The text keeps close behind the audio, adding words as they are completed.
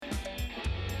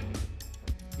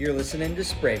You're listening to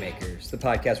Spraymakers, the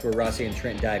podcast where Rossi and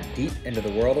Trent dive deep into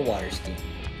the world of water skiing.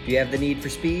 Do you have the need for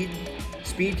speed?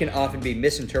 Speed can often be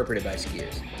misinterpreted by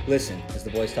skiers. Listen as the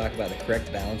boys talk about the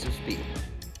correct balance of speed.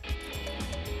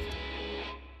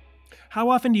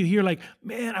 How often do you hear like,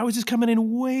 man, I was just coming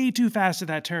in way too fast at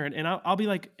that turn? And I'll be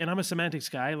like, and I'm a semantics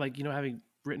guy, like, having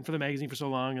written for the magazine for so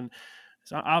long. And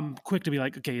so I'm quick to be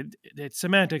like, okay, it's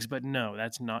semantics, but no,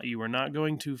 that's not, you were not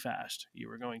going too fast. You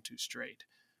were going too straight.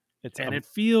 And it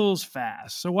feels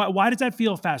fast. So why does that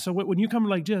feel fast? So when you come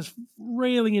like just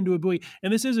railing into a buoy,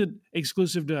 and this isn't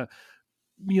exclusive to,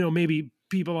 maybe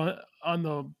people on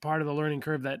the part of the learning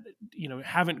curve that,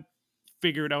 haven't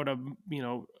figured out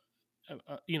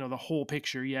the whole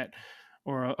picture yet,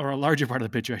 or a larger part of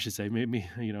the picture, I should say. Maybe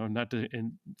not to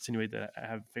insinuate that I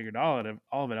have figured all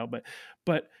of it out,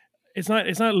 but it's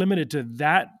not limited to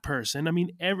that person. I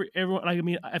mean, everyone. Like, I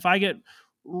mean, if I get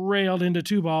railed into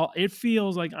two ball, it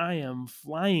feels like I am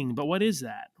flying. But what is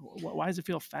that? Why does it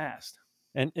feel fast?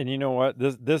 And you know what?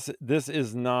 This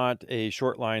is not a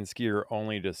short line skier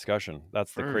only discussion.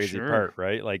 That's the For crazy sure. part,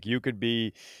 right? Like you could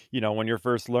be, when you're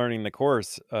first learning the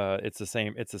course, it's the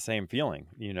same feeling,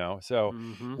 So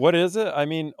Mm-hmm. what is it? I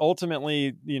mean,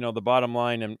 ultimately, the bottom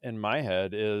line in my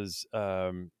head is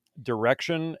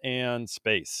direction and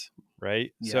space,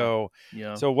 right? Yeah.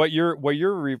 So what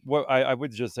I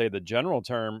would just say the general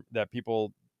term that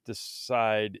people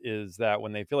decide is that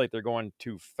when they feel like they're going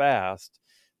too fast,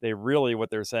 they really, what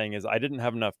they're saying is, I didn't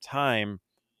have enough time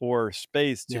or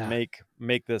space to Yeah.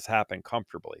 make this happen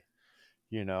comfortably,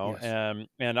 Yes.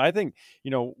 and I think,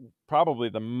 probably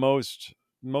the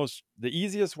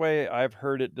easiest way I've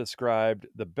heard it described,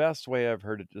 the best way I've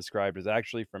heard it described is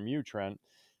actually from you, Trent.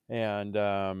 And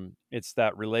it's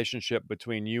that relationship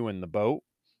between you and the boat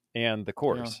and the Yeah.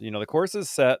 course. The course is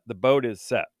set, the boat is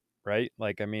set, right?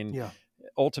 Like, I mean, Yeah.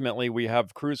 ultimately we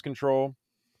have cruise control,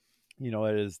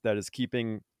 that is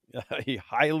keeping a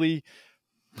highly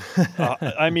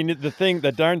I mean,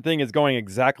 the darn thing is going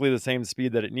exactly the same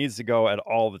speed that it needs to go at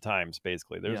all the times,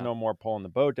 basically. There's Yeah. no more pulling the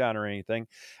boat down or anything.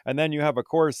 And then you have a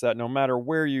course that no matter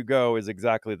where you go is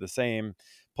exactly the same,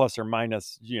 plus or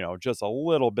minus, just a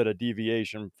little bit of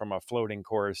deviation from a floating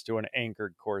course to an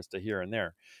anchored course to here and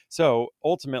there. So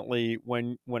ultimately,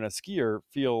 when a skier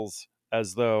feels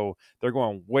as though they're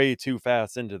going way too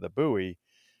fast into the buoy,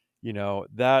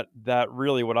 that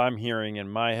really, what I'm hearing in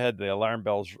my head, the alarm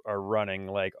bells are running.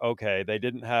 Like, okay, they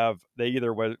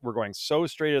either were going so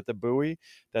straight at the buoy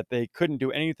that they couldn't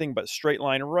do anything but straight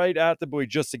line right at the buoy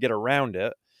just to get around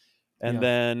it. And Yeah.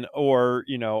 then,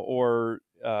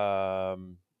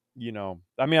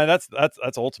 I mean,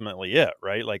 that's ultimately it,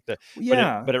 right? Like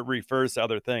Yeah. but it refers to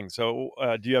other things. So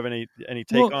do you have any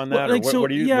take Well, on well, that, or like, so, what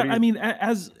yeah, do I you? mean,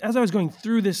 as I was going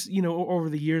through this, over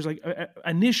the years, like,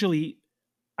 initially,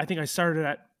 I think I started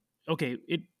at, okay,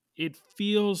 it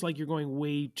feels like you're going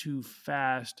way too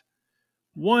fast.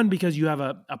 One, because you have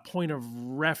a point of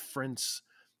reference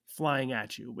flying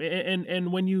at you,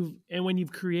 and when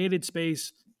you've created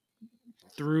space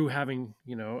through having,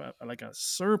 like a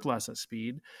surplus of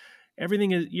speed,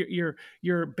 everything is,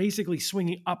 you're basically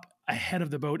swinging up ahead of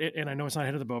the boat. And I know it's not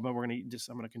ahead of the boat, but I'm gonna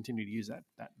continue to use that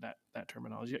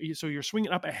terminology. So you're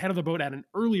swinging up ahead of the boat at an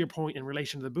earlier point in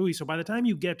relation to the buoy. So by the time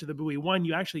you get to the buoy, one,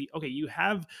 you actually, okay, you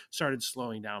have started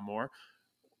slowing down more.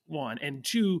 One, and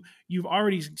two, you've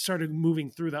already started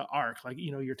moving through the arc. Like,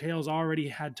 your tail's already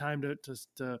had time to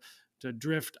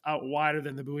drift out wider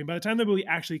than the buoy. By the time the buoy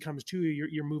actually comes to you,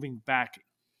 you're moving back,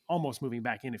 almost moving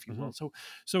back in, if you Mhm. will.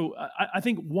 So I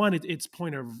think, one, its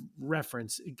point of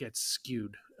reference, it gets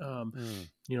skewed. Mm.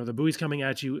 The buoy's coming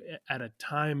at you at a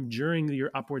time during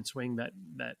your upward swing that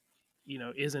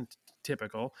isn't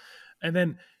typical. And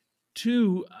then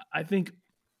two, I think,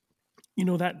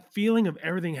 that feeling of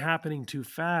everything happening too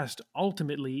fast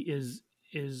ultimately is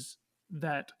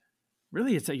that,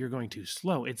 really, it's that you're going too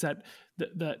slow. It's that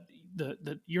the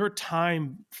your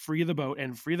time free of the boat,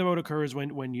 and free of the boat occurs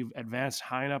when you've advanced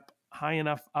high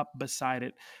enough up beside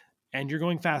it, and you're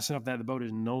going fast enough that the boat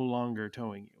is no longer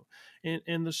towing you.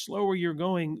 And the slower you're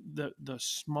going, the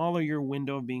smaller your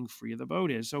window of being free of the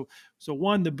boat is. So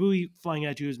one, the buoy flying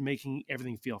at you is making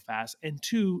everything feel fast, and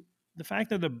two, the fact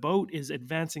that the boat is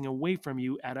advancing away from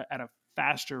you at a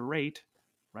faster rate,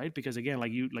 right? Because again,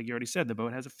 like you already said, the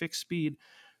boat has a fixed speed.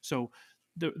 So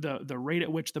the rate at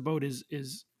which the boat is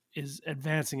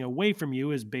advancing away from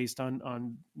you is based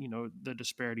on the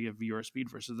disparity of your speed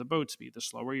versus the boat speed. The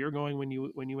slower you're going when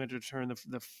you enter a turn,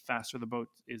 the faster the boat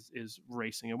is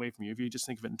racing away from you. If you just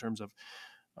think of it in terms of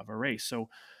a race, so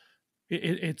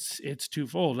it's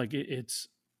twofold. Like, it's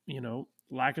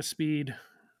lack of speed,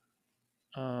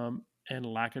 and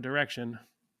lack of direction,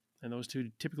 and those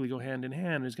two typically go hand in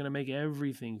hand, is going to make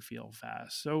everything feel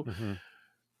fast. So, Hmm.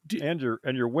 do, And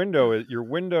your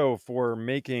window for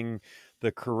making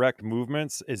the correct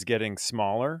movements is getting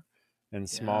smaller and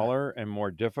yeah, smaller and more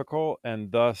difficult,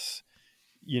 and thus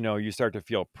you start to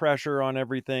feel pressure on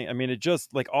everything. I mean, it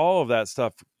just like all of that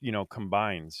stuff,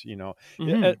 combines.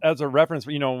 hmm, As a reference,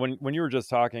 when you were just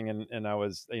talking, and I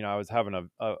was having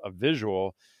a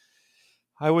visual.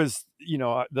 I was,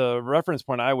 the reference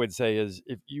point I would say is,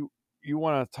 if you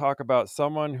want to talk about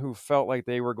someone who felt like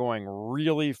they were going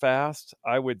really fast,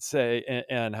 I would say,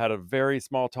 and had a very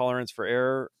small tolerance for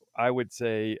error. I would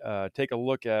say, take a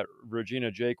look at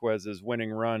Regina Jaquez's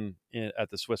winning run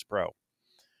at the Swiss Pro,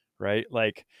 right?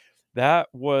 Like, that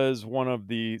was one of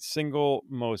the single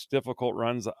most difficult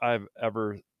runs I've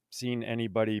ever seen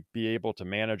anybody be able to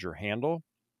manage or handle.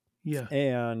 yeah,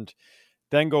 And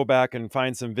then go back and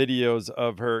find some videos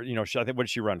of her. I think, what did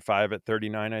she run? 5 at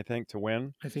 39, I think, to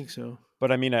win. I think so.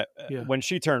 But I mean, Yeah. when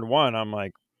she turned one, I'm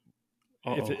like,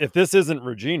 if Uh-oh. if this isn't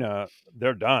Regina,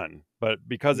 they're done. But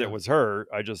because it Yeah. was her,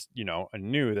 I just, I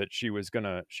knew that she was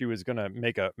gonna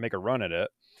make a run at it.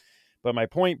 But my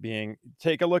point being,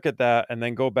 take a look at that and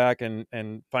then go back and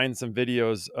find some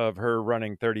videos of her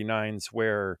running 39s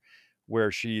where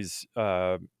she's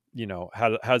has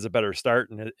a better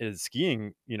start and is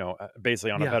skiing,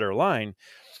 basically on a Yeah. better line.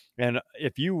 And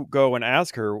if you go and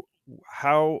ask her,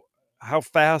 how how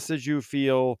fast did you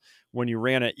feel when you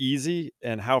ran it easy,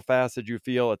 and how fast did you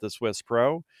feel at the Swiss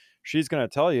Pro? She's going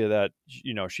to tell you that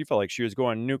she felt like she was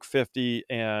going nuke 50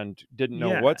 and didn't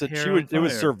know Yeah. what to. Hair on It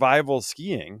was fire. survival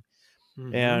skiing.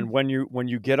 Hmm. And when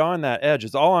you get on that edge,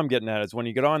 is all I'm getting at, is when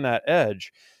you get on that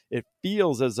edge, it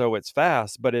feels as though it's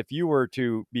fast. But if you were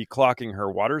to be clocking her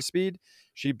water speed,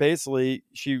 she basically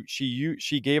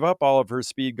she gave up all of her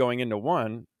speed going into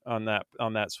one on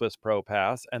that Swiss Pro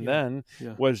pass, and Yeah. then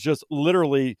Yeah. was just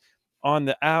literally on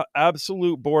the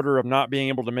absolute border of not being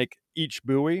able to make each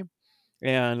buoy.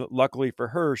 And luckily for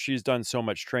her, she's done so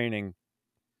much training,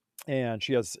 and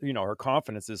she has, her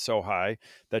confidence is so high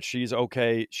that she's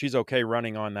okay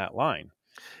running on that line,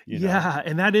 you know Yeah,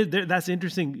 and that's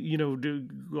interesting. To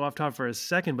go off top for a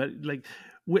second, but like,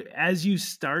 as you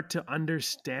start to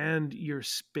understand your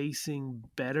spacing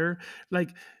better, like,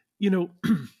 you know,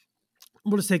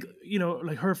 we'll just take,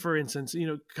 like her for instance.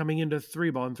 Coming into three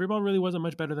ball, and three ball really wasn't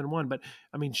much better than one, but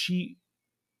I mean, she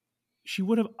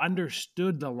would have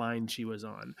understood the line she was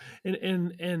on, and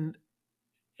and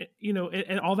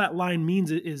all that line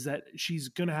means is that she's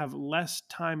going to have less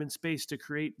time and space to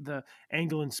create the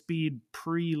angle and speed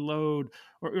preload,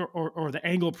 or the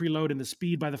angle preload and the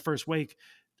speed by the first wake,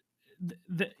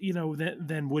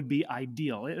 then would be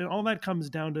ideal. And all that comes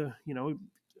down to,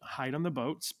 height on the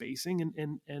boat, spacing,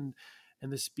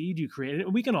 and the speed you create.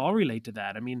 And we can all relate to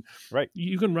that. I mean, right.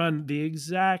 you can run the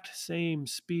exact same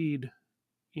speed,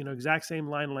 exact same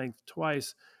line length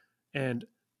twice, and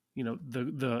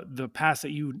the pass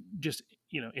that you just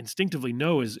instinctively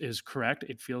know is correct,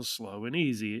 it feels slow and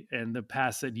easy, and the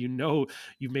pass that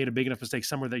you've made a big enough mistake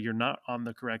somewhere that you're not on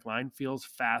the correct line feels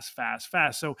fast, fast,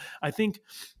 fast. So I think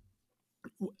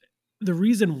the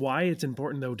reason why it's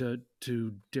important, though,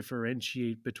 to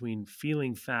differentiate between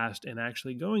feeling fast and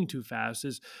actually going too fast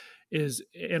is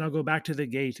and I'll go back to the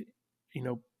gate.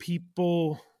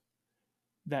 People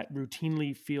that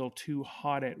routinely feel too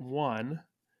hot at one,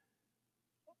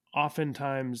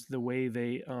 oftentimes the way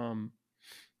they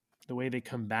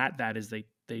combat that is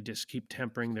they just keep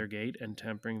tempering their gait and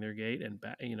tempering their gait,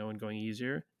 and going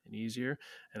easier and easier,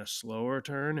 and a slower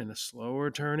turn and a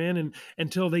slower turn in, and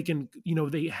until they can,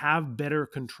 they have better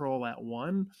control at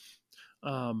one.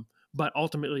 But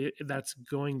ultimately that's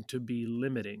going to be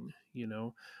limiting.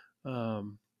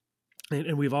 um,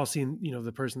 and we've all seen,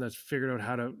 the person that's figured out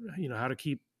how to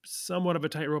keep somewhat of a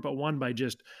tightrope at one by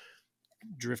just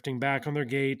drifting back on their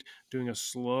gate, doing a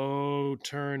slow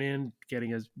turn in,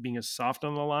 being as soft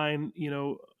on the line,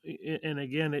 and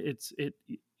again, they're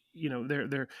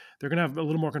going to have a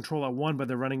little more control at one, but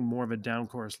they're running more of a down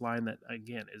course line that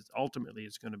again is ultimately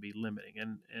is going to be limiting.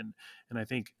 And I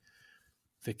think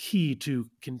the key to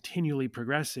continually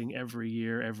progressing every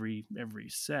year, every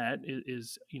set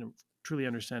is truly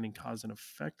understanding cause and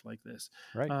effect like this.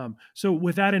 Right. So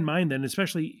with that in mind, then,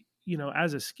 especially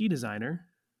as a ski designer,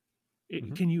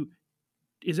 Hmm. can you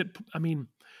is it I mean,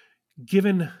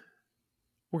 given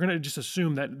we're going to just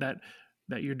assume that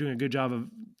you're doing a good job of,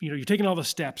 you're taking all the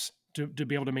steps to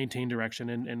be able to maintain direction,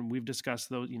 and we've discussed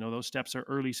those. Those steps are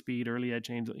early speed, early edge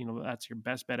change. That's your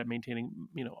best bet at maintaining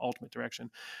ultimate direction.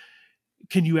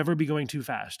 Can you ever be going too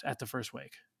fast at the first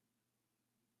wake?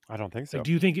 I don't think Like, so.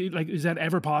 do you think, like, is that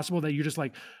ever possible that you're just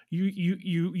like,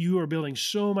 you are building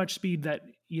so much speed that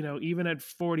even at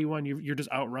 41, you're just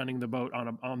outrunning the boat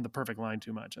on the perfect line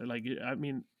too much. Like, I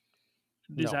mean,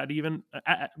 is No. that even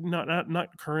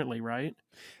not currently, right?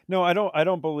 No, I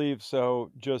don't believe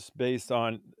so, just based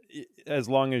on as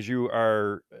long as you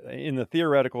are in the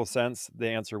theoretical sense, the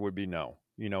answer would be no.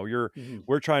 Mhm.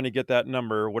 We're trying to get that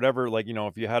number, whatever, like,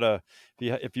 if you had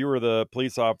if you were the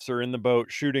police officer in the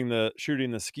boat shooting the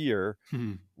skier,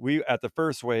 Mhm. we at the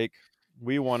first wake,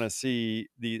 we want to see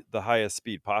the highest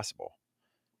speed possible,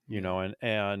 Yeah.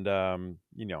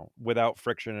 without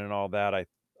friction and all that.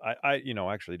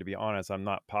 Actually, to be honest, I'm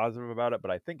not positive about it,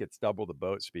 but I think it's double the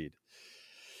boat speed.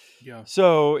 Yeah.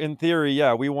 So in theory,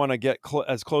 yeah, we want to get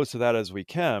as close to that as we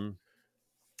can.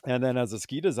 And then as a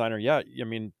ski designer, yeah, I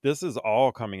mean, this is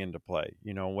all coming into play.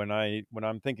 When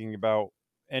I'm thinking about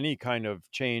any kind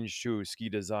of change to ski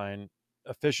design,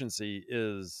 efficiency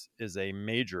is a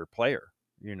major player,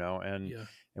 and Yeah.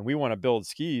 we want to build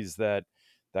skis that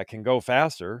can go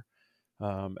faster.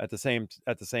 At the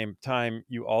same time,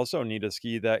 you also need a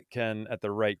ski that can, at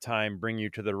the right time, bring you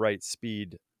to the right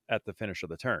speed at the finish of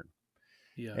the turn.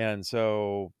 Yeah. And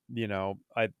so,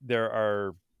 I there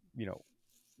are, you know,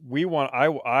 we want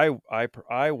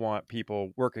I want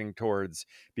people working towards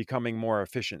becoming more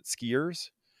efficient skiers,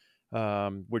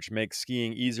 which makes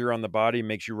skiing easier on the body,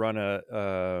 makes you run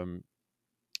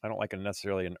I don't like a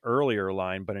necessarily an earlier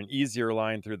line, but an easier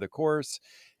line through the course.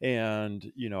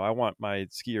 And, I want my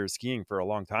skiers skiing for a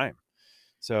long time.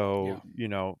 So,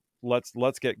 Yeah.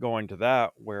 let's get going to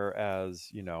that. Whereas,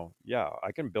 yeah,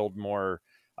 I can build more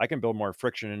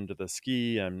friction into the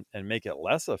ski and make it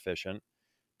less efficient.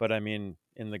 But I mean,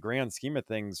 in the grand scheme of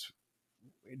things,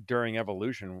 during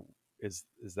evolution, is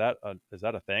that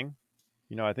a thing?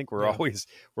 I think we're Yeah. always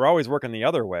we're always working the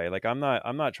other way. Like I'm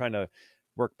not trying to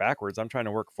work backwards. I'm trying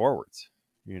to work forwards.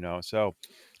 So, you know,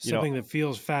 Something that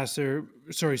feels faster.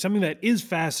 Sorry, something that is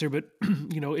faster, but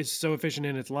it's so efficient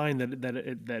in its line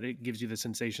that it gives you the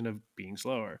sensation of being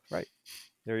slower. right.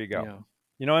 There you go.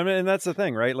 Yeah. I mean, and that's the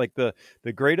thing, right? Like the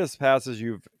greatest passes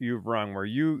you've rung, where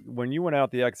when you went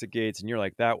out the exit gates and you're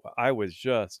like that, I was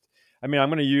just. I mean, I'm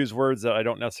going to use words that I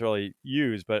don't necessarily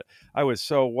use, but I was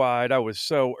so wide. I was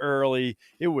so early.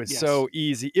 It was Yes. so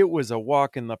easy. It was a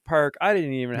walk in the park. I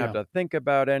didn't even have Yeah. to think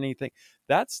about anything.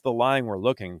 That's the line we're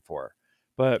looking for.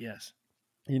 But, Yes.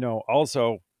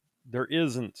 also there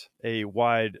isn't a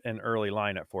wide and early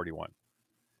line at 41.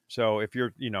 So if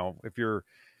you're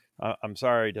I'm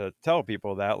sorry to tell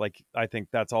people that. Like, I think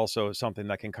that's also something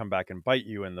that can come back and bite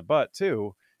you in the butt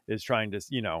too. Is trying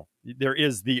to, there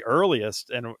is the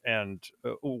earliest and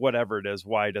whatever it is,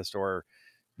 widest, or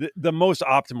the most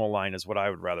optimal line is what I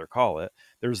would rather call it.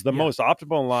 There's the Yeah. most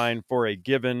optimal line for a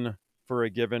given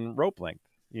rope length,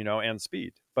 and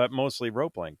speed, but mostly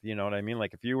rope length. You know what I mean?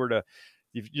 Like if you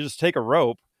just take a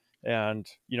rope and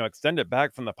extend it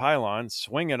back from the pylon,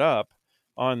 swing it up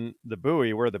on the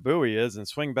buoy where the buoy is, and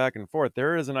swing back and forth,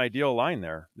 there is an ideal line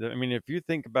there. I mean, if you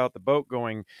think about the boat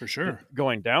For sure.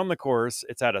 going down the course,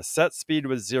 it's at a set speed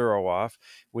with zero off.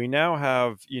 We now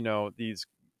have these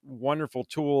wonderful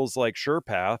tools like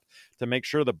SurePath to make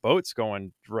sure the boat's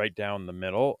going right down the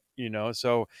middle.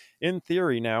 So in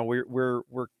theory, now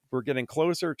we're getting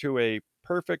closer to a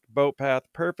perfect boat path,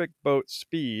 perfect boat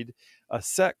speed, a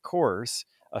set course,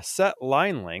 a set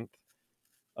line length,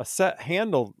 a set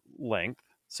handle length.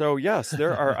 So yes,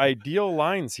 there are ideal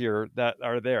lines here that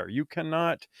are there. You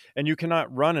cannot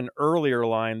run an earlier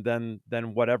line than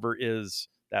whatever is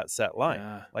that set line.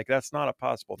 Yeah. Like, that's not a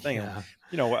possible thing. And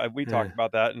Yeah. we Yeah. talked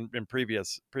about that in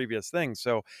previous things.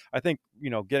 So I think,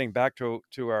 getting back to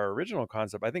our original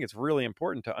concept, I think it's really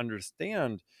important to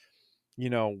understand,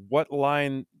 what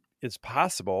line is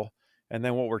possible, and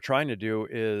then what we're trying to do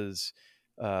is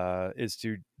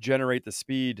to generate the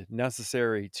speed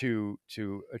necessary to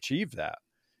achieve that.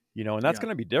 And that's Yeah.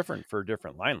 going to be different for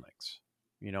different line lengths,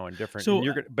 and different, and So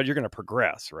you're going to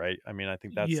progress, right? I mean, I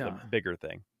think that's the yeah. bigger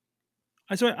thing.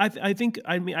 I think,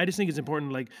 I mean, I just think it's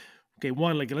important. Like, okay,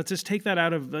 one, like, let's just take that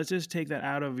out of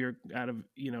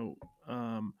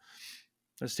um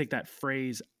let's take that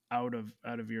phrase out of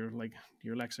your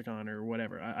lexicon or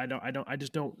whatever. I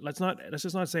just don't, let's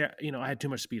just not say, I had too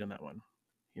much speed on that one.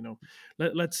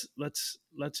 Let's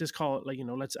just call it, like,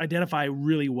 let's identify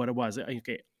really what it was.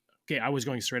 Okay, I was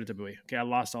going straight at the buoy. Okay, I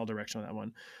lost all direction on that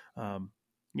one.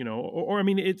 Or I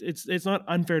mean, it's not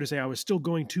unfair to say I was still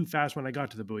going too fast when I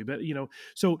got to the buoy, but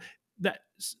so that,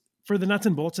 for the nuts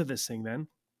and bolts of this thing, then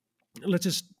let's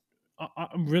just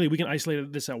really, we can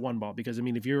isolate this at one ball, because I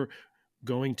mean, if you're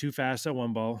going too fast at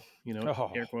one ball,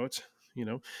 Oh, air quotes,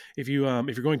 if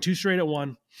you're going too straight at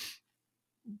one,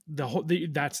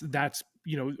 that's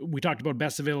we talked about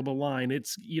best available line.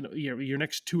 It's, your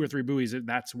next 2 or 3 buoys,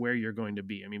 that's where you're going to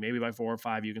be. I mean, maybe by 4 or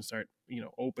 5, you can start,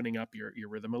 opening up your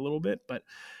rhythm a little bit, but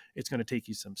it's going to take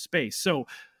you some space. So,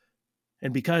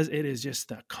 and because it is just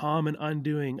the common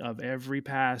undoing of every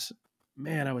pass,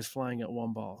 man, I was flying at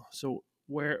one ball. So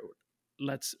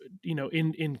let's,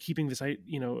 in keeping this,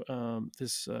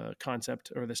 this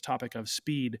concept or this topic of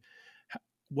speed,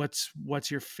 what's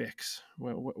your fix?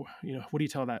 What do you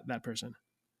tell that person?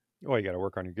 Well, you got to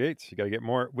work on your gates. You got to get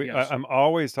more. Yes. I'm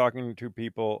always talking to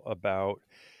people about.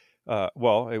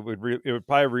 Well, it would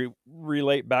probably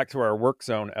relate back to our work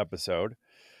zone episode.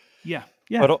 Yeah.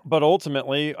 Yeah. But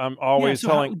ultimately, I'm always so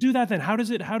telling. do that then. How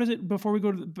does it before we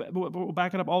go to we'll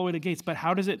back it up all the way to gates? But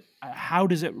how does it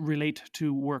relate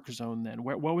to work zone then?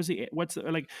 What's the,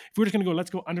 like, if we're just going to go,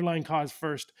 let's go underlying cause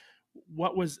first.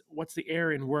 What's the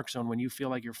error in work zone when you feel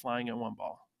like you're flying at one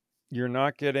ball? You're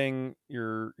not getting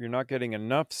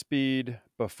enough speed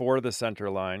before the center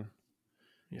line.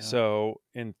 Yeah. So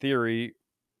in theory,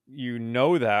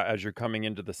 that as you're coming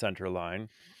into the center line.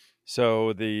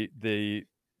 So the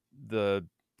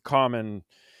common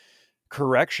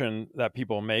correction that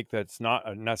people make that's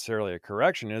not necessarily a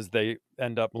correction is they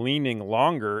end up leaning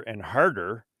longer and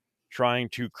harder trying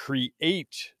to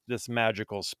create this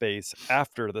magical space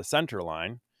after the center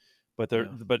line.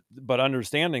 But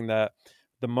understanding that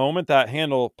the moment that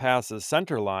handle passes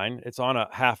center line, it's on a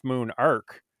half moon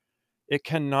arc. It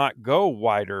cannot go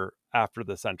wider after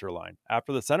the center line.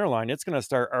 After the center line, it's going to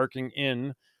start arcing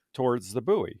in towards the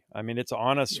buoy. I mean, it's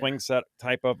on a swing set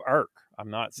type of arc.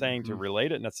 I'm not saying to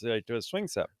relate it necessarily to a swing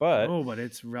set, but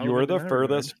it's relevant. You're the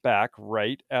furthest back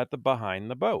right at the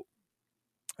behind the boat.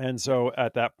 And so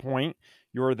at that point,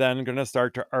 you're then going to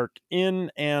start to arc in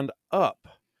and up.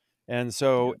 And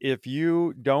so if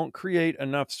you don't create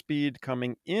enough speed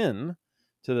coming in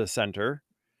to the center,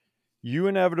 you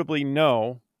inevitably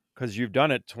know, because you've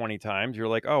done it 20 times, you're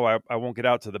like, oh, I won't get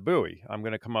out to the buoy. I'm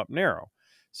going to come up narrow.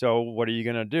 So what are you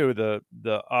going to do? The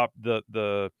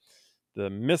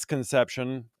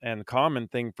misconception and common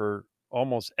thing for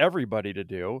almost everybody to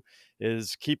do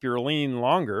is keep your lean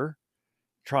longer,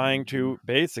 trying to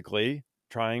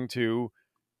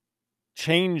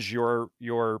change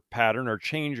your pattern or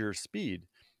change your speed.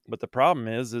 But the problem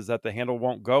is that the handle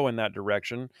won't go in that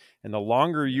direction. And the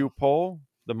longer you pull,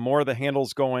 the more the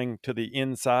handle's going to the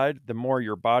inside, the more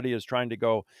your body is trying to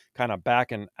go kind of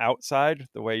back and outside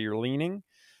the way you're leaning.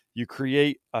 You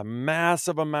create a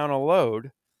massive amount of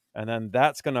load, and then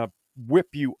that's going to whip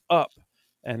you up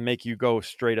and make you go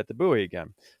straight at the buoy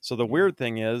again. So the weird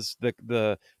thing is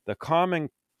the common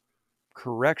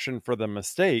correction for the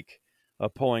mistake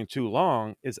of pulling too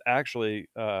long is actually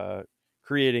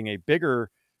creating a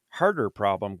bigger, harder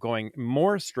problem, going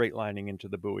more straight lining into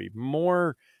the buoy,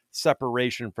 more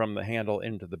separation from the handle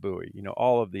into the buoy,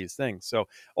 all of these things. So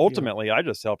ultimately, I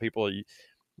just tell people,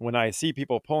 when I see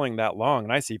people pulling that long,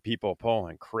 and I see people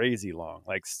pulling crazy long,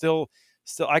 like still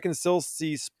I can still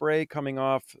see spray coming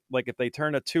off. Like if they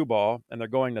turn a 2-ball and they're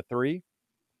going to 3,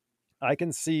 I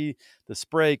can see the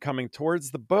spray coming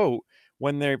towards the boat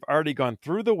when they've already gone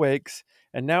through the wakes,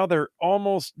 and now they're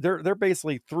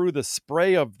basically through the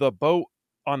spray of the boat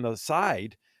on the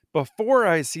side before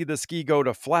I see the ski go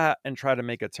to flat and try to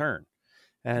make a turn.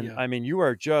 And I mean, you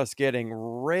are just getting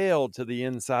railed to the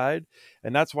inside.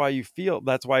 And that's why a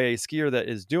skier that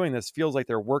is doing this feels like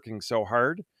they're working so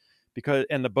hard,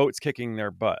 and the boat's kicking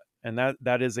their butt. And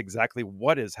that is exactly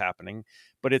what is happening.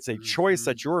 But it's a choice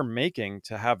that you're making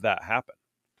to have that happen.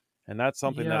 And that's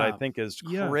something that I think is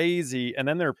crazy. And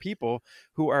then there are people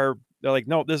they're like,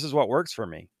 no, this is what works for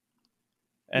me.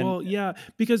 And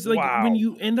because when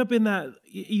you end up in that,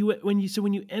 when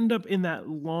you end up in that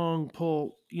long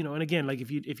pull, and again, like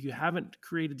if you haven't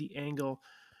created the angle,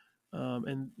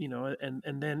 and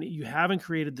then you haven't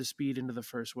created the speed into the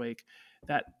first wake,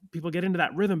 that people get into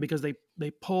that rhythm because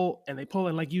they pull and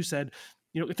like you said,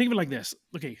 think of it like this.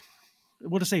 Okay,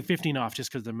 we'll just say 15 off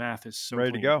just because the math is so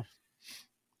ready clean. to go.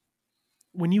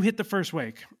 When you hit the first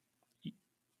wake,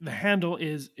 the handle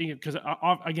is, because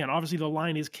again, obviously the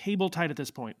line is cable tight at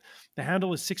this point. The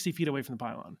handle is 60 feet away from the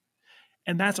pylon,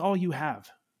 and that's all you have.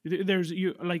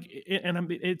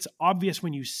 It's obvious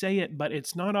when you say it, but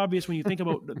it's not obvious when you think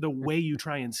about the way you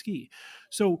try and ski.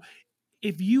 So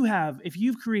if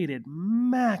you've created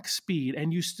max speed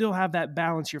and you still have that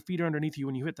balance, your feet are underneath you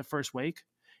when you hit the first wake,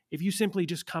 if you simply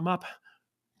just come up,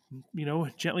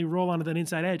 gently roll onto that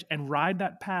inside edge and ride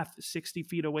that path 60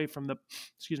 feet away from the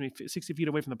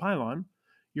pylon,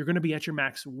 you're going to be at your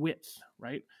max width,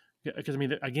 right? Because I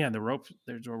mean, again, the rope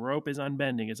is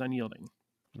unbending, it's unyielding.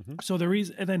 Mm-hmm. So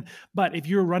but if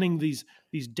you're running these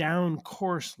down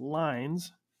course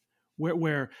lines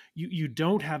where you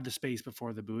don't have the space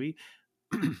before the buoy,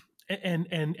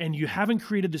 and you haven't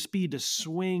created the speed to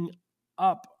swing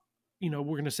up, we're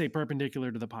going to say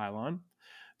perpendicular to the pylon,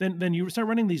 then you start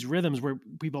running these rhythms where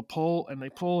people pull and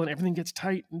everything gets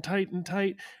tight and tight and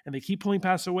tight, and they keep pulling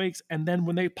past the wakes. And then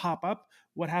when they pop up,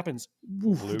 what happens?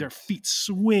 Their feet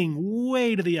swing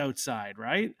way to the outside,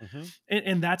 right? Mm-hmm.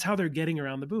 And that's how they're getting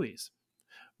around the buoys,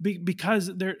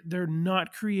 because they're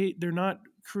not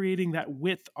creating that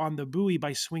width on the buoy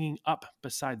by swinging up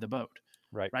beside the boat.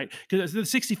 Right. Because the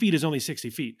 60 feet is only 60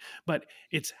 feet, but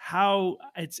it's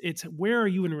where are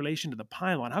you in relation to the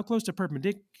pylon? How close to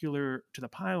perpendicular to the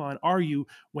pylon are you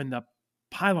when the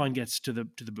pylon gets to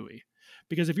the buoy?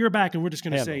 Because if you're back, and we're just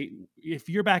going to say, if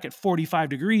you're back at 45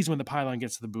 degrees when the pylon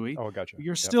gets to the buoy, gotcha.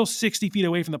 You're still 60 feet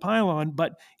away from the pylon,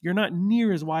 but you're not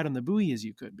near as wide on the buoy as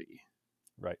you could be.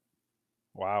 Right.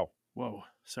 Wow. Whoa.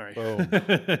 Sorry. Boom.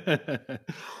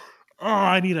 Oh,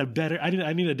 I need a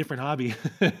different hobby.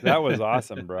 That was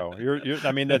awesome, bro.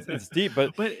 I mean, it's deep,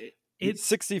 but it's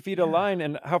 60 feet of line.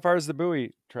 And how far is the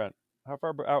buoy, Trent? How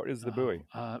far out is the buoy?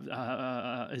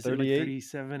 Is it like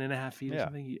 37 and a half feet or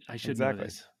something? I should know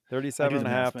this. 37 and a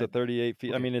half to 38 feet.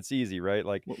 Okay. I mean, it's easy, right?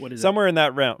 Like what is somewhere in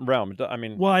that realm. I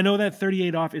mean, well, I know that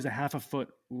 38 off is a half a foot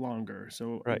longer.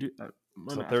 So, right.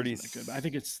 So 30, I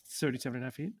think it's 37 and a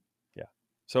half feet. Yeah.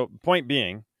 So point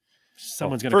being,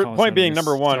 someone's going to call us. Point being,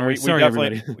 number one, we definitely,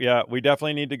 everybody. We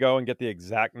definitely need to go and get the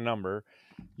exact number.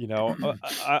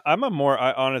 I'm a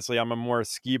more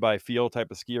ski by feel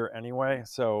type of skier anyway.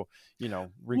 So,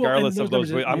 regardless of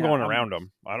those, I'm going around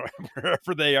them. I don't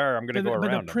wherever they are, I'm going to go around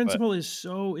them. But the principle is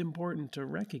so important to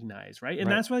recognize, right?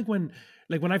 And that's why, when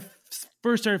I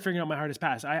first started figuring out my hardest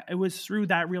pass, it was through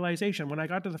that realization. When I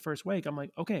got to the first wake, I'm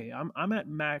like, okay, I'm at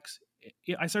max.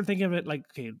 I started thinking of it like,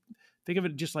 okay, think of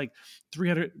it just like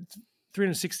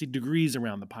 360 degrees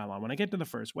around the pylon. When I get to the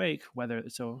first wake,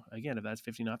 again, if that's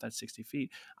 50 knots, that's 60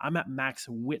 feet. I'm at max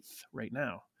width right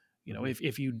now.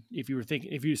 If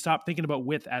you stop thinking about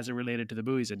width as it related to the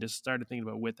buoys and just started thinking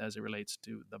about width as it relates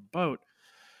to the boat,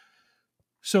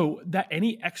 so that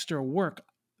any extra work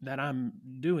that I'm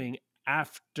doing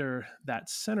after that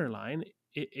center line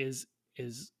it's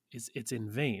in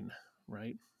vain,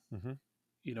 right? Mm-hmm.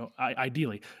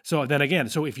 Ideally. So then again,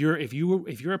 so if you're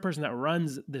a person that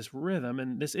runs this rhythm,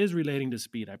 and this is relating to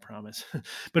speed, I promise,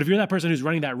 but if you're that person who's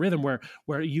running that rhythm where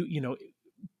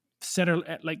center,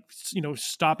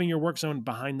 stopping your work zone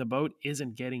behind the boat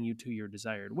isn't getting you to your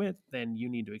desired width, then you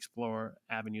need to explore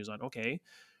avenues on, okay,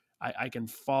 I can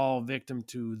fall victim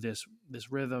to this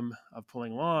rhythm of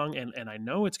pulling long, and I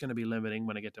know it's going to be limiting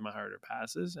when I get to my harder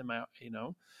passes, and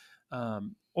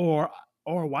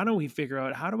or why don't we figure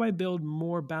out, how do I build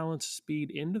more balanced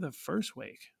speed into the first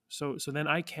wake? So then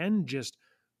I can just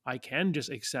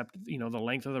accept, the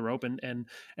length of the rope and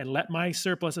let my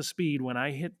surplus of speed when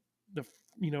I hit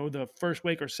the first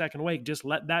wake or second wake, just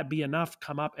let that be enough,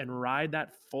 come up and ride that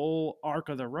full arc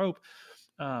of the rope.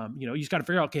 You just got to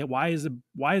figure out, okay, why is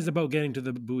the boat getting to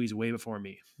the buoys way before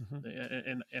me?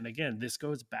 Mm-hmm. And again, this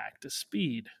goes back to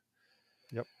speed.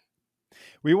 Yep.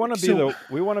 We want to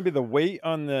be the weight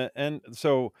on the end.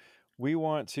 So we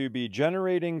want to be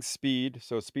generating speed.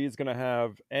 So speed's going to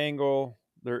have angle.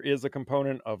 There is a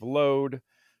component of load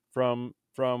from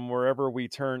wherever we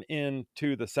turn in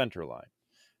to the center line.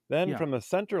 Then from the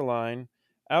center line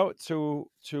out to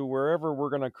wherever we're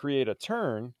going to create a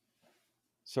turn.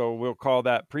 So we'll call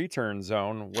that pre-turn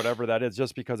zone, whatever that is,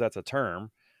 just because that's a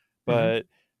term. But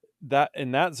that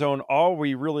in that zone, all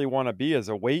we really want to be is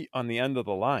a weight on the end of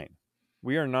the line.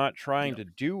 We are not trying to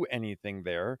do anything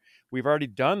there. We've already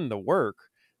done the work.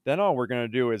 Then all we're going to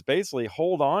do is basically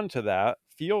hold on to that,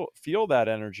 feel that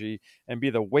energy, and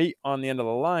be the weight on the end of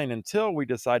the line until we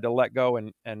decide to let go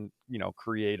and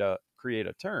create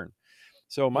a turn.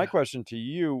 So my question to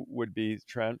you would be,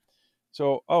 Trent,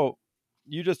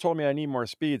 you just told me I need more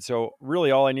speed. So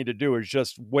really all I need to do is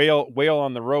just wail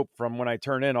on the rope from when I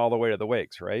turn in all the way to the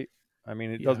wakes, right? I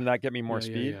mean, doesn't that get me more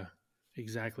speed? Yeah.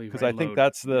 Exactly. Because I think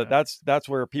that's that's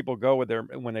where people go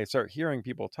when they start hearing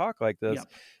people talk like this,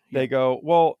 they go,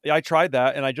 well, I tried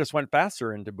that and I just went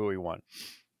faster into buoy one.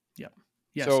 Yep.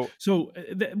 Yes. So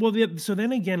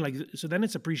then again, so then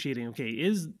it's appreciating, okay,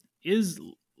 is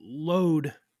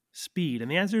load speed?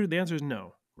 And the answer is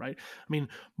no, right? I mean,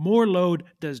 more load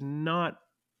does not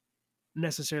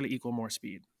necessarily equal more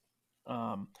speed.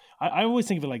 I always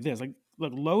think of it like this, like,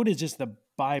 look, load is just the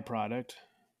byproduct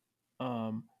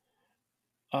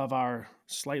of our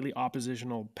slightly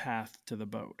oppositional path to the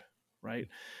boat, right?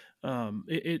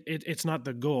 It's not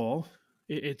the goal.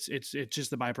 It's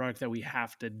just the byproduct that we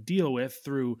have to deal with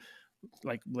through,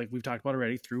 like we've talked about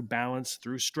already, through balance,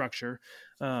 through structure.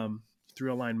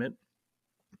 through alignment.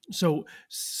 So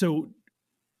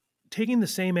taking the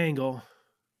same angle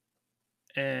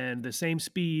and the same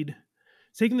speed,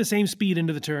 taking the same speed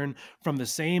into the turn from the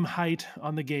same height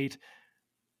on the gate,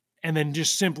 and then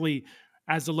just simply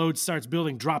as the load starts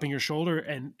building, dropping your shoulder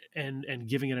and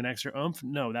giving it an extra oomph.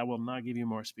 No, that will not give you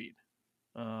more speed.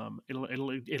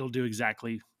 It'll do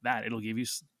exactly that. It'll give you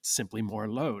simply more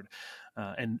load,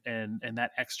 and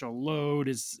that extra load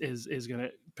is going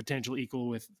to potentially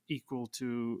equal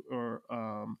to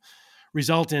or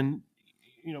result in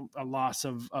a loss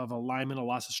of alignment, a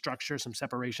loss of structure, some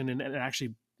separation, and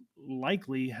actually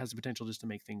likely has the potential just to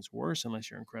make things worse unless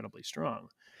you're incredibly strong.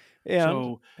 And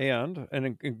So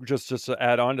just to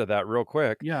add on to that real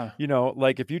quick, yeah,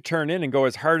 like if you turn in and go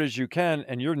as hard as you can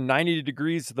and you're 90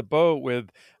 degrees to the boat with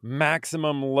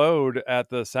maximum load at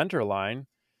the center line,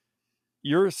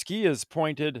 your ski is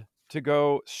pointed to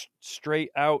go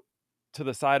straight out to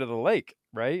the side of the lake,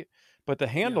 right? But the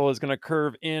yeah, handle is going to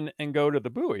curve in and go to the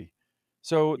buoy.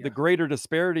 So the yeah, greater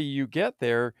disparity you get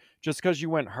there, just because you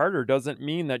went harder doesn't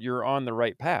mean that you're on the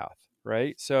right path, right?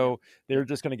 yep, So they're yep,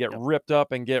 just going to get yep, ripped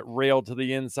up and get railed to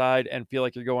the inside and feel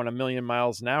like you're going a million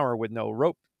miles an hour with no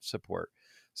rope support.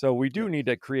 So we do yep, need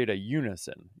to create a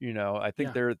unison. I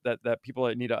think yeah. that people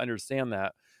need to understand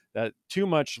that too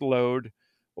much load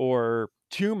or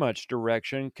too much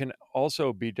direction can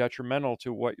also be detrimental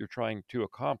to what you're trying to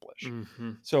accomplish.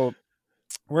 Mm-hmm. So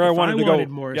where I If I wanted to wanted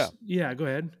go, more, yeah, yeah, go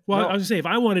ahead. Well, I no, was gonna say if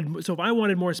I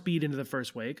wanted more speed into the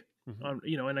first wake, mhm. and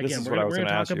This again, is what I was we're going gonna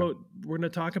to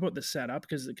talk ask you. about the setup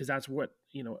because that's what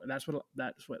kind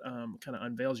of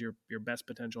unveils your best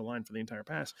potential line for the entire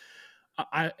pass.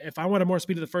 If I wanted more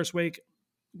speed to the first wake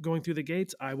going through the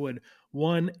gates, I would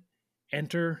one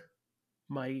enter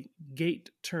my gate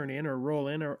turn in or roll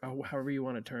in or however you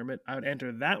want to term it. I would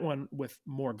enter that one with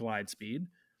more glide speed.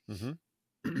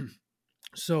 Mm-hmm.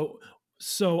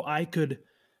 so I could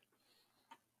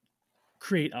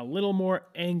create a little more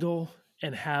angle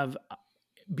and have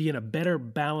be in a better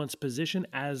balanced position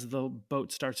as the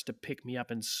boat starts to pick me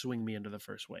up and swing me into the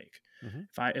first wake.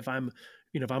 Mm-hmm. If I'm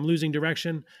losing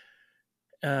direction,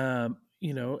 and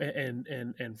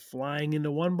flying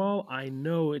into one ball, I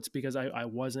know it's because I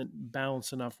wasn't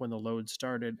balanced enough when the load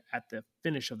started at the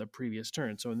finish of the previous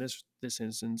turn. So in this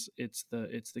instance, it's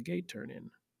the gate turn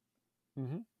in.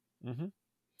 Mm-hmm. Mm-hmm.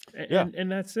 Yeah.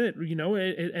 And that's it,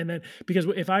 and then because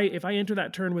if I enter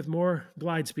that turn with more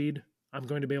glide speed, I'm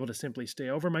going to be able to simply stay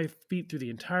over my feet through the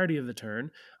entirety of the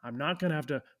turn. I'm not going to have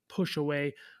to push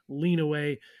away, lean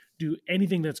away, do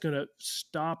anything that's going to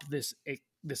stop this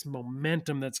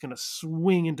momentum that's going to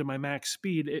swing into my max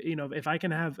speed. If I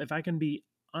can be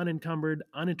unencumbered,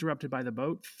 uninterrupted by the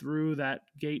boat through that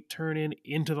gate turn in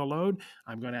into the load,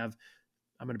 I'm going to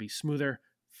be smoother,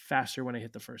 faster when I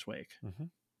hit the first wake.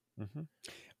 Mm-hmm. Mm-hmm.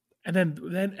 And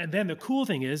then the cool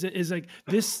thing is like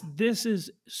this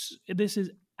is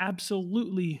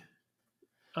absolutely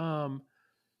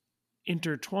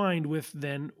intertwined with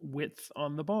then width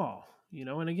on the ball,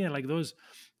 and again, like those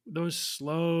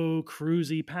slow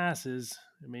cruisy passes.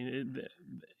 I mean,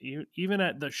 even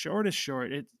at the shortest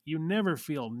short, you never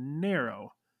feel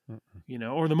narrow,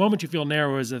 or the moment you feel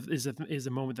narrow is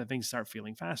a moment that things start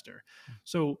feeling faster.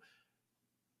 So,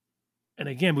 and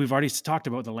again, we've already talked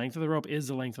about the length of the rope is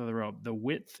the length of the rope. The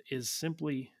width is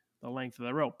simply the length of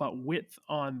the rope, but width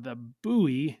on the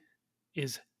buoy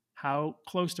is how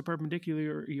close to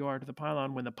perpendicular you are to the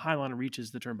pylon when the pylon reaches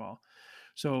the turn ball.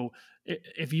 So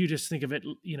if you just think of it,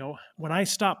 when I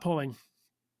stop pulling,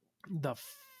 the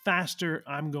faster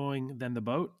I'm going than the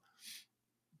boat,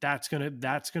 that's gonna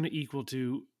equal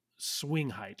to swing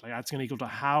height. Like that's gonna equal to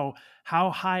how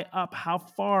high up, how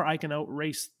far I can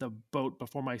outrace the boat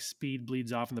before my speed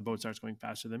bleeds off and the boat starts going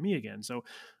faster than me again. So,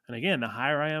 and again, the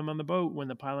higher I am on the boat when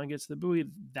the pylon gets to the buoy,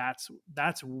 that's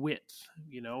width,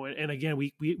 And again,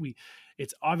 we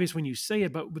it's obvious when you say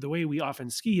it, but the way we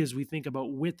often ski is we think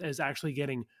about width as actually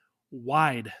getting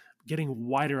wider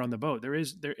on the boat.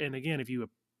 And again, if you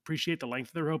appreciate the length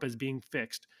of the rope as being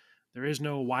fixed, there is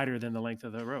no wider than the length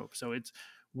of the rope. So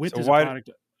width So is a why?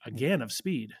 product again of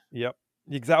speed. Yep.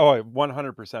 Exactly. Oh,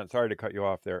 100%. Sorry to cut you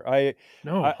off there. I,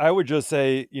 No. I I would just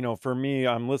say, for me,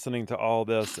 I'm listening to all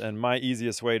this, and my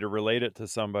easiest way to relate it to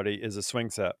somebody is a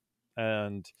swing set.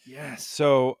 And Yes.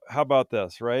 so, how about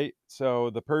this, right?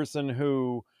 So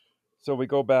we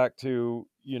go back to,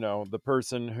 the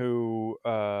person who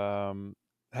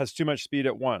has too much speed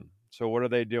at one. So what are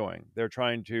they doing? They're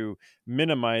trying to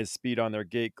minimize speed on their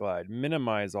gate glide,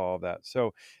 minimize all of that.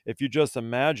 So if you just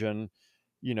imagine,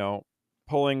 you know,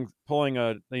 pulling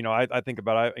I think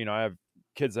about, I have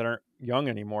kids that aren't young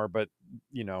anymore, but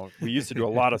we used to do a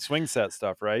lot of swing set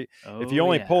stuff, right? If you Oh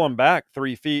only yeah. pull them back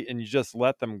 3 feet and you just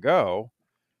let them go,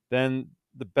 then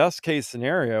the best case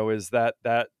scenario is that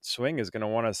swing is going to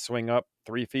want to swing up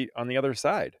 3 feet on the other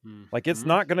side. Like it's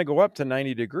not going to go up to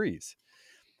 90 degrees.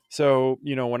 So,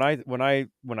 when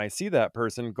I see that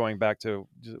person, going back to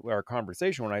our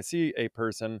conversation, when I see a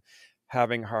person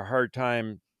having a hard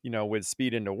time, with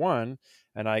speed into one,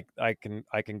 and I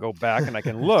can go back and I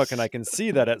can look and I can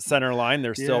see that at center line,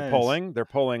 they're still Yes. they're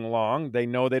pulling long. They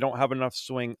know they don't have enough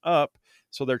swing up.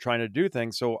 So they're trying to do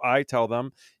things. So I tell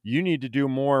them, you need to do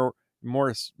more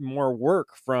work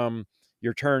from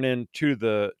your turn in to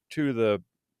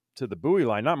the buoy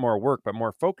line, not more work, but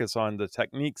more focus on the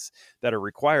techniques that are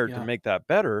required to Yeah. make that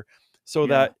better, so Yeah.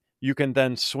 that you can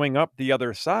then swing up the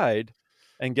other side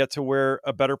and get to where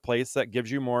a better place that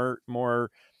gives you more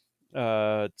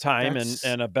time That's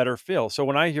and a better feel. So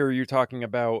when I hear you talking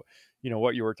about,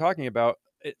 what you were talking about,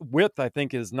 width, I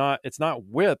think it's not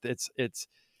width.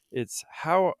 It's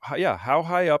how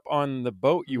high up on the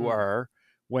boat you are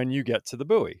when you get to the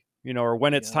buoy, or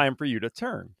when it's yeah. time for you to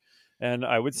turn. And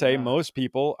I would say Yeah. most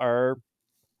people are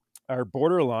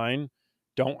borderline,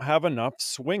 don't have enough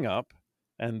swing up,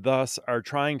 and thus are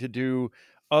trying to do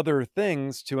other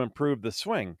things to improve the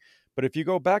swing. But if you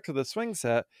go back to the swing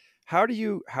set, how do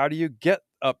you get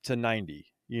up to 90?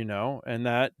 And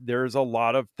that there's a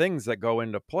lot of things that go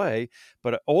into play,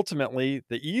 but ultimately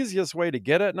the easiest way to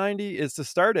get at 90 is to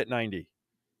start at 90.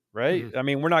 Right? Mhm. I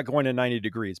mean, we're not going to 90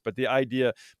 degrees, but the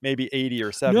idea maybe 80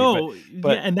 or 70, No, yeah,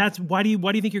 but and that's why do you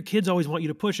think your kids always want you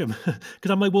to push them?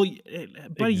 Because I'm like, well,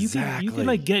 buddy, you could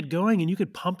like exactly. get going and you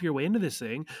could pump your way into this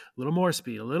thing. A little more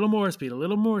speed, a little more speed, a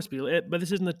little more speed. But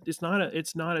this isn't. It's not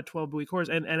a 12 buoy course.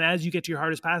 And as you get to your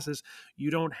hardest passes, you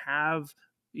don't have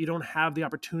the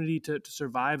opportunity to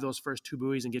survive those first two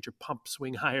buoys and get your pump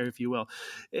swing higher, if you will.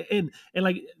 And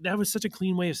like that was such a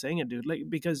clean way of saying it, dude. Like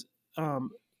because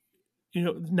um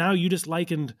now you just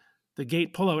likened the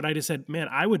gate pullout. And I just said, man,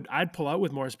 I'd pull out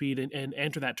with more speed and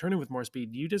enter that turn in with more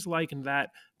speed. You just likened that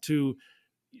to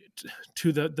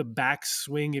the back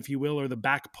swing, if you will, or the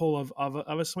back pull of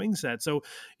a swing set. So,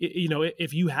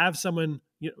 if you have someone,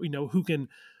 who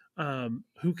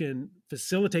can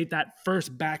facilitate that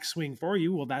first back swing for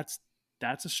you, well, that's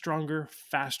a stronger,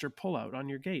 faster pullout on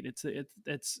your gate.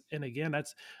 And again,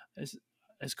 that's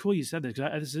cool. You said this.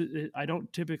 I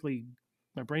don't typically,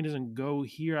 my brain doesn't go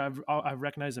here. I've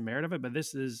recognized the merit of it, but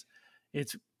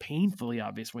it's painfully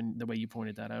obvious when the way you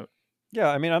pointed that out. Yeah,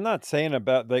 I mean, I'm not saying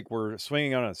about like we're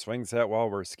swinging on a swing set while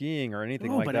we're skiing or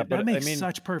anything Oh, like but that, that but I makes mean,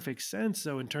 such perfect sense.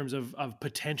 So in terms of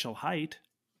potential height,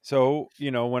 so,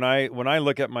 when I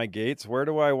look at my gates, where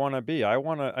do I want to be?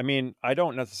 I mean, I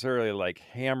don't necessarily like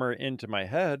hammer into my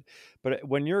head, but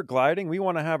when you're gliding, we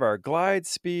want to have our glide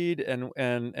speed and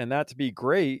that to be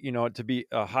great, to be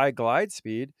a high glide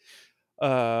speed.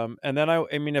 And then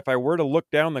I mean, if I were to look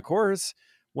down the course,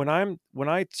 when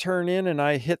I turn in and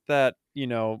I hit that,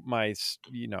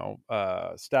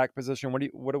 stack position, what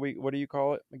do you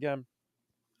call it again?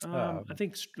 I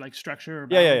think like structure or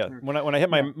Yeah, yeah, balance yeah. or When I hit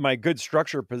yeah, my good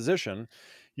structure position,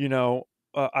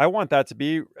 I want that to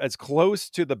be as close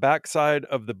to the backside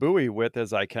of the buoy width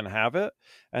as I can have it,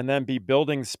 and then be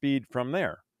building speed from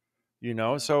there.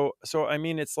 yeah, So I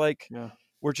mean, it's like yeah.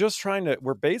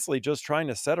 we're basically just trying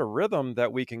to set a rhythm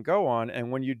that we can go on,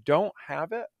 and when you don't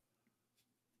have it,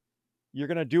 you're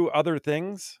going to do other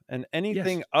things, and Yes.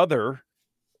 anything other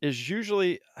is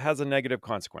usually has a negative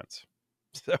consequence.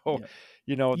 So, Yeah.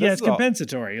 Yeah, this it's is all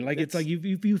compensatory. Like it's like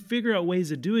it's you figure out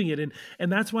ways of doing it,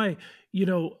 and that's why you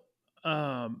know,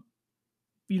 um,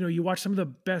 you watch some of the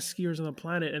best skiers on the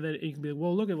planet, and then you can be like,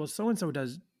 well, look at so and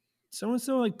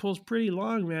so like pulls pretty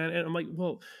long, man, and I'm like,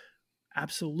 well,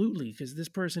 absolutely, because this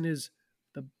person is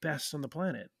the best on the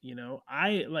planet.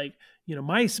 I like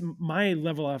my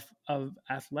level of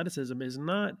athleticism is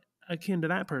not akin to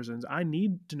that person's. I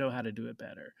need to know how to do it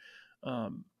better.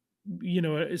 Um,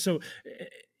 so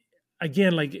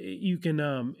again, like you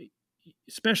can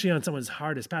especially on someone's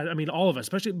hardest path. I mean, all of us,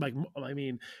 especially like, I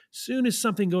mean, soon as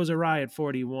something goes awry at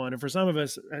 41, and for some of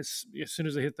us, as soon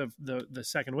as they hit the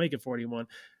second wake at 41,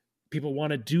 people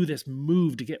want to do this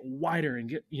move to get wider and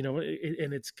get,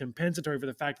 and it's compensatory for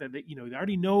the fact that they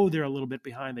already know they're a little bit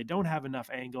behind. They don't have enough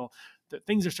angle. That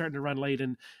things are starting to run late,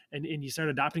 and you start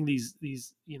adopting these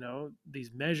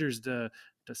measures to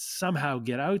somehow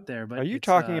get out there. Are But you it's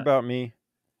talking about me?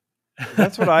 'Cause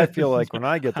that's what I feel like when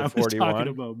I get to I was talking 41.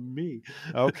 about me.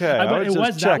 Okay, I But was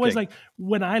just that was checking. like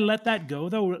when I let that go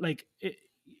though,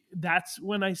 that's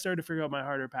when I started to figure out my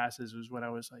harder passes was when I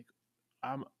was like,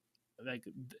 I'm like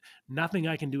nothing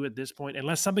I can do at this point,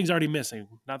 unless something's already missing,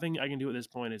 nothing I can do at this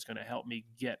point is going to help me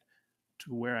get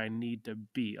to where I need to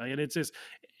be. Like, and it's just,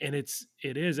 and it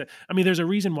is, I mean, there's a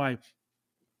reason why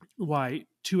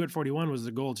 2 at 41 was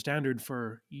the gold standard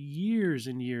for years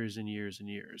and years and years and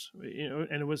years,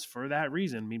 and it was for that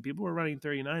reason. I mean, people were running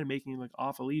 39 making it look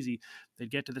awful easy.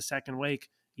 They'd get to the second wake,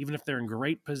 even if they're in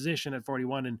great position at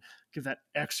 41, and give that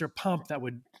extra pump that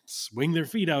would swing their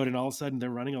feet out, and all of a sudden they're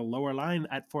running a lower line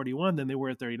at 41 than they were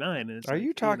at 39. And it's Are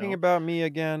you talking about me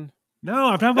again? No,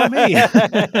 I'm talking about me.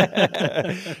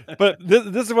 But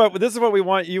this is what we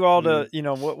want you all to,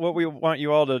 what we want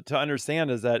you all to understand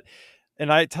is that,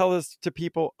 and I tell this to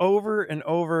people over and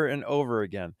over and over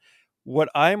again, what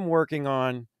I'm working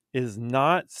on is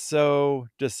not so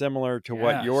dissimilar to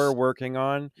what you're working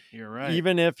on. You're right.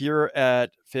 Even if you're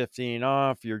at 15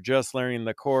 off, you're just learning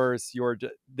the course,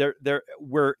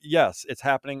 yes, it's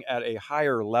happening at a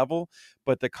higher level,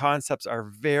 but the concepts are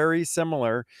very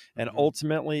similar. And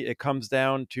ultimately it comes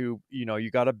down to,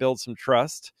 you got to build some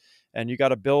trust, and you got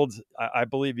to build, I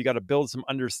believe you got to build some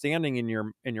understanding in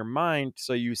your mind,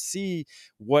 so you see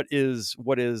what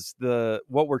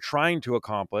we're trying to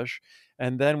accomplish.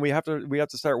 And then we have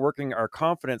to start working our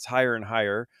confidence higher and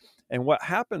higher. And what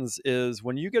happens is,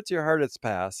 when you get to your hardest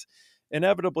pass,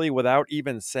 inevitably, without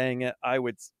even saying it, I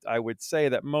would say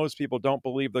that most people don't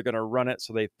believe they're going to run it,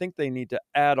 so they think they need to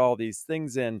add all these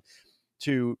things in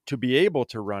to be able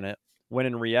to run it, when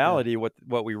in reality,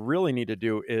 what we really need to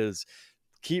do is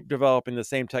keep developing the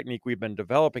same technique we've been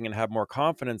developing and have more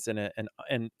confidence in it,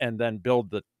 and then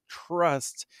build the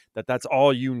trust that that's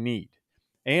all you need.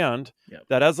 And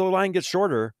that as the line gets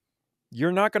shorter,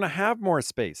 you're not going to have more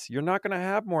space. You're not going to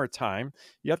have more time.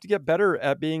 You have to get better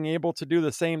at being able to do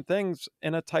the same things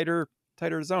in a tighter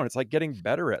zone. It's like getting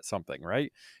better at something,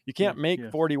 right? You can't make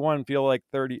 41 feel like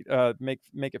 30, make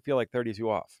it feel like 32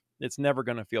 off. It's never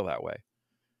going to feel that way.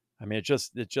 I mean, it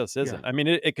just isn't. I mean,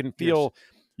 it can feel,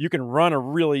 you can run a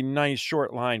really nice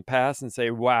short line pass and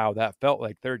say, wow, that felt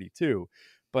like 32,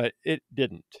 but it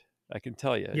didn't. I can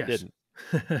tell you, it didn't.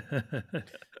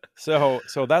 So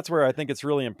that's where I think it's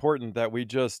really important that we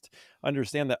just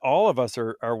understand that all of us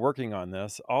are working on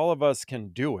this. All of us can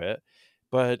do it,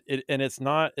 but it's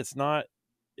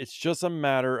just a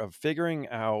matter of figuring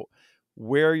out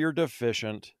where you're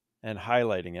deficient and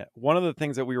highlighting it. One of the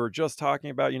things that we were just talking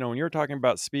about, when you're talking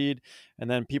about speed, and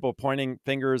then people pointing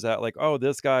fingers at, like, oh,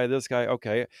 this guy,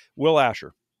 okay, Will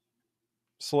Asher,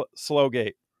 slow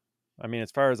gait. I mean,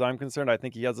 as far as I'm concerned, I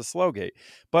think he has a slow gait,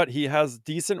 but he has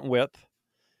decent width.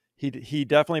 He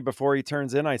definitely, before he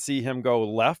turns in, I see him go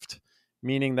left,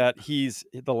 meaning that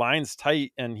the line's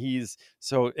tight, and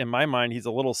so in my mind, he's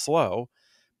a little slow.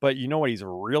 But you know what he's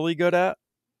really good at?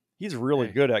 He's really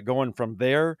good at going from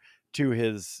there to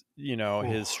his,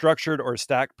 his structured or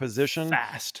stacked position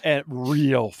fast, and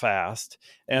real fast.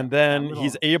 And then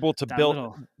he's able to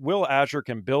build. Will Asher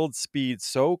can build speed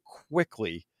so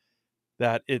quickly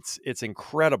that it's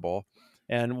incredible.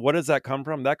 And what does that come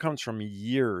from? That comes from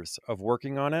years of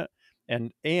working on it,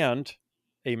 and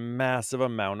a massive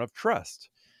amount of trust.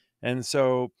 And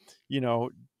so,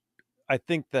 I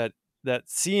think that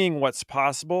seeing what's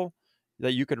possible,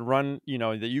 that you can run,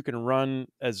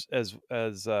 as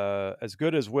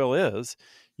good as Will is,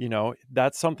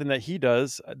 that's something that he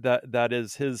does, that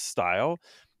is his style,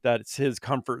 that's his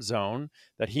comfort zone,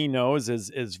 that he knows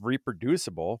is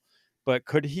reproducible. But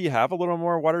could he have a little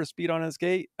more water speed on his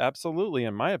gait? Absolutely.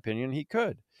 In my opinion, he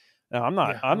could. Now, I'm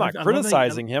not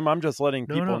criticizing him. I'm just letting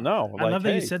people know. I love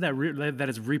that you said that, that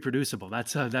it's reproducible.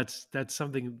 That's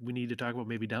something we need to talk about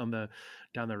maybe down the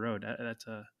road.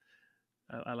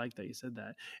 I like that you said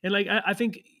that. And like, I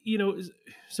think,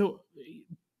 so,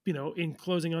 in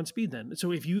closing on speed then.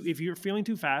 So if you're feeling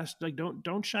too fast, like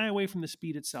don't shy away from the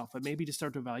speed itself, but maybe to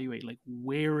start to evaluate like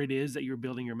where it is that you're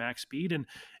building your max speed,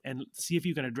 and see if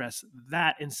you can address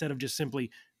that, instead of just simply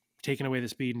taking away the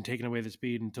speed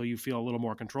until you feel a little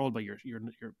more controlled, but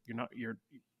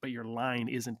but your line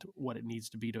isn't what it needs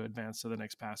to be to advance to the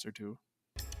next pass or two.